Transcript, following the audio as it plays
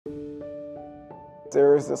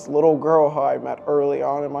There was this little girl who I met early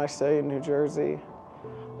on in my stay in New Jersey.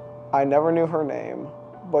 I never knew her name,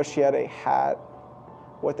 but she had a hat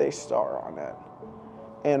with a star on it.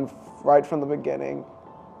 And right from the beginning,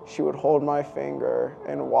 she would hold my finger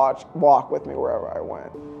and walk with me wherever I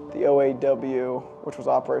went. The OAW, which was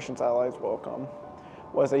Operations Allies Welcome,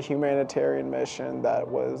 was a humanitarian mission that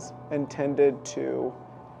was intended to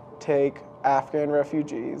take Afghan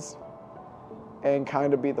refugees and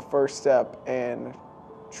kind of be the first step in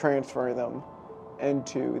transferring them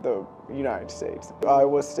into the United States. I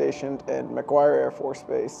was stationed in McGuire Air Force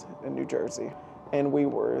Base in New Jersey, and we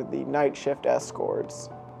were the night shift escorts,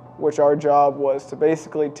 which our job was to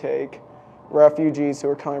basically take refugees who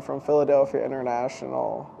were coming from Philadelphia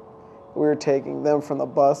International. We were taking them from the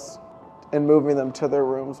bus and moving them to their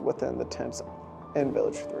rooms within the tents in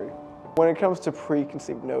Village 3. When it comes to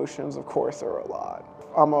preconceived notions, of course there are a lot.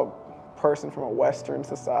 I'm a person from a Western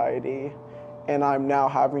society, and I'm now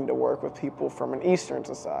having to work with people from an Eastern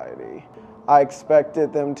society. I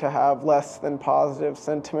expected them to have less than positive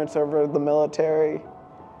sentiments over the military,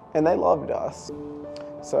 and they loved us.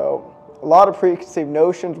 So a lot of preconceived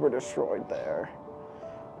notions were destroyed there,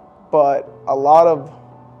 but a lot of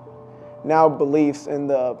now beliefs in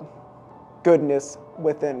the goodness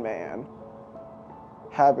within man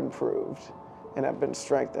have improved and have been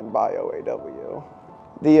strengthened by OAW.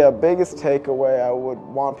 The biggest takeaway I would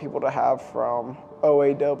want people to have from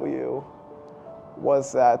OAW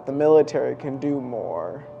was that the military can do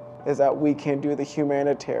more, is that we can do the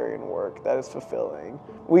humanitarian work that is fulfilling.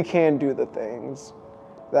 We can do the things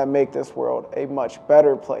that make this world a much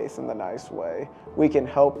better place in the nice way. We can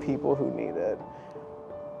help people who need it.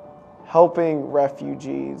 Helping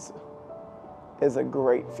refugees is a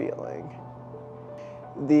great feeling.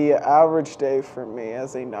 The average day for me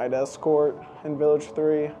as a night escort in Village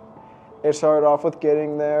 3, it started off with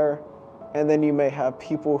getting there, and then you may have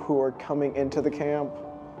people who are coming into the camp,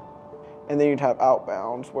 and then you'd have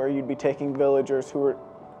outbounds where you'd be taking villagers who are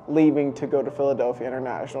leaving to go to Philadelphia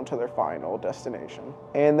International to their final destination.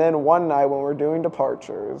 And then one night when we're doing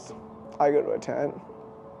departures, I go to a tent,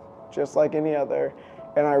 just like any other,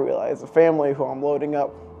 and I realize the family who I'm loading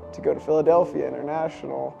up to go to Philadelphia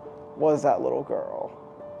International was that little girl.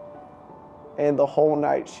 And the whole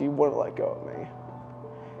night she wouldn't let go of me.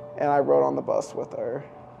 And I rode on the bus with her.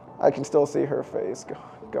 I can still see her face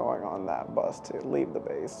going on that bus to leave the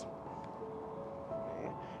base.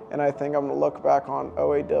 And I think I'm gonna look back on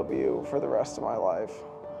OAW for the rest of my life.